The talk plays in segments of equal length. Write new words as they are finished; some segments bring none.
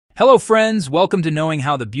Hello friends, welcome to knowing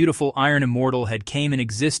how the beautiful Iron Immortal had came in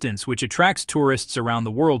existence, which attracts tourists around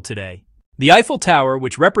the world today. The Eiffel Tower,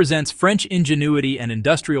 which represents French ingenuity and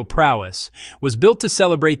industrial prowess, was built to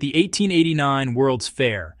celebrate the 1889 World's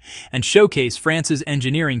Fair and showcase France's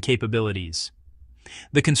engineering capabilities.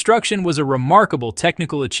 The construction was a remarkable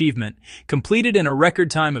technical achievement, completed in a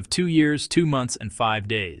record time of 2 years, 2 months, and 5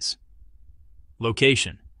 days.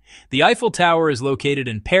 Location: the Eiffel Tower is located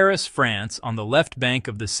in Paris, France, on the left bank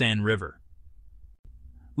of the Seine River.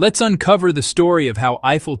 Let's uncover the story of how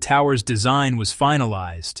Eiffel Tower's design was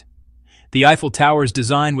finalized. The Eiffel Tower's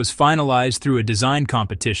design was finalized through a design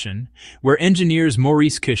competition, where engineers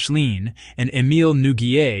Maurice Koechlin and Émile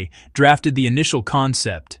Nouguier drafted the initial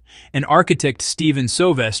concept, and architect Steven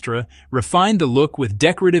Sauvestre refined the look with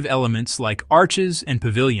decorative elements like arches and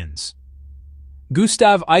pavilions.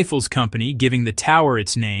 Gustave Eiffel's company, giving the tower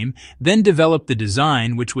its name, then developed the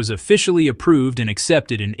design, which was officially approved and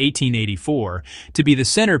accepted in 1884 to be the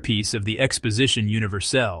centerpiece of the Exposition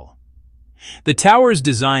Universelle. The tower's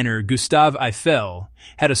designer, Gustave Eiffel,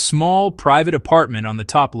 had a small private apartment on the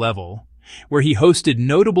top level, where he hosted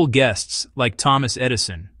notable guests like Thomas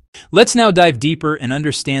Edison. Let's now dive deeper and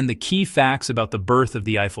understand the key facts about the birth of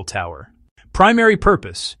the Eiffel Tower. Primary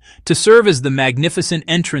purpose: to serve as the magnificent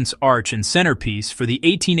entrance arch and centerpiece for the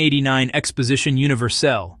 1889 Exposition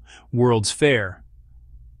Universelle, World's Fair.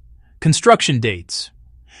 Construction dates: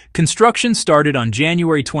 construction started on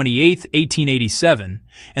January 28, 1887,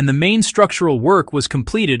 and the main structural work was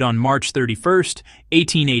completed on March 31,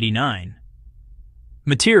 1889.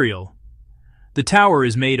 Material: the tower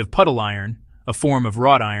is made of puddle iron, a form of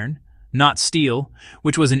wrought iron, not steel,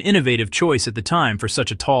 which was an innovative choice at the time for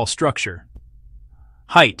such a tall structure.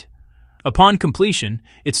 Height: upon completion,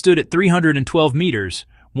 it stood at 312 meters,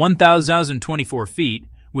 1,024 feet,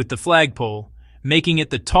 with the flagpole, making it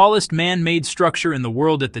the tallest man-made structure in the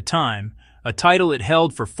world at the time, a title it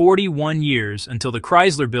held for 41 years until the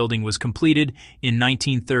Chrysler Building was completed in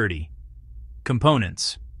 1930.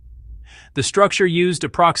 Components: the structure used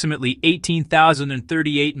approximately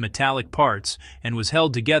 18,038 metallic parts and was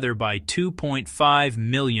held together by 2.5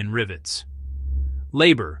 million rivets.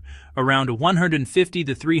 Labor: around 150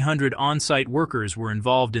 to 300 on-site workers were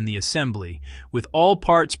involved in the assembly, with all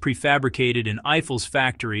parts prefabricated in Eiffel's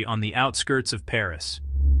factory on the outskirts of Paris.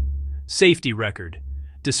 Safety record: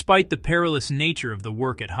 despite the perilous nature of the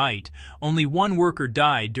work at height, only one worker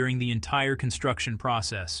died during the entire construction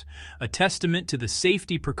process, a testament to the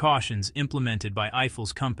safety precautions implemented by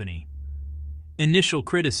Eiffel's company. Initial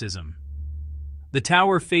criticism: the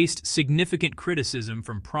tower faced significant criticism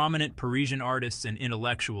from prominent Parisian artists and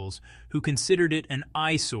intellectuals who considered it an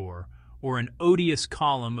eyesore or an odious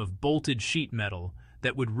column of bolted sheet metal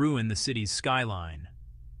that would ruin the city's skyline.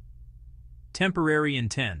 Temporary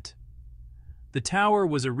intent: the tower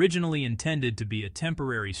was originally intended to be a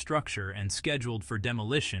temporary structure and scheduled for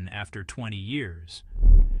demolition after 20 years.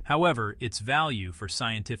 However, its value for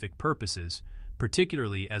scientific purposes,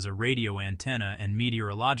 particularly as a radio antenna and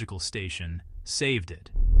meteorological station, saved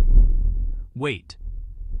it. Weight: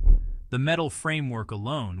 the metal framework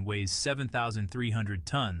alone weighs 7,300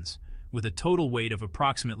 tons, with a total weight of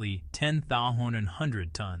approximately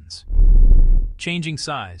 10,100 tons. Changing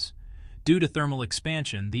size: due to thermal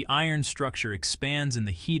expansion, the iron structure expands in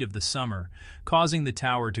the heat of the summer, causing the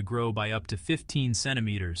tower to grow by up to 15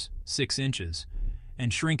 centimeters, 6 inches,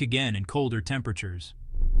 and shrink again in colder temperatures.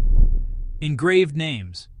 Engraved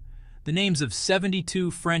names: the names of 72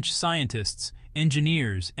 French scientists,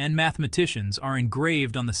 engineers, and mathematicians are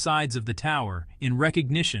engraved on the sides of the tower in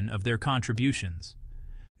recognition of their contributions.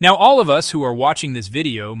 Now, all of us who are watching this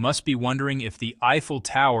video must be wondering if the Eiffel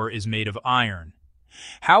Tower is made of iron.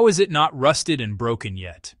 How is it not rusted and broken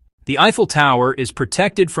yet? The Eiffel Tower is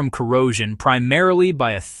protected from corrosion primarily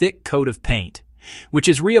by a thick coat of paint, which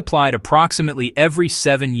is reapplied approximately every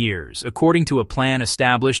 7 years, according to a plan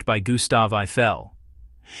established by Gustave Eiffel.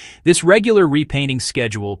 This regular repainting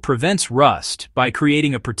schedule prevents rust by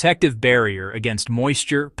creating a protective barrier against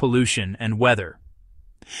moisture, pollution, and weather.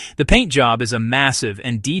 The paint job is a massive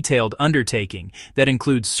and detailed undertaking that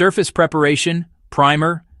includes surface preparation,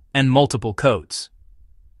 primer, and multiple coats.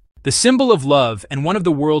 The symbol of love and one of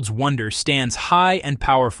the world's wonders stands high and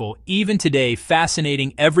powerful, even today,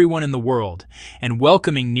 fascinating everyone in the world and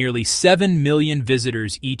welcoming nearly 7 million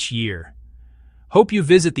visitors each year. Hope you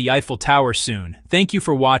visit the Eiffel Tower soon. Thank you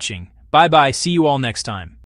for watching. Bye-bye. See you all next time.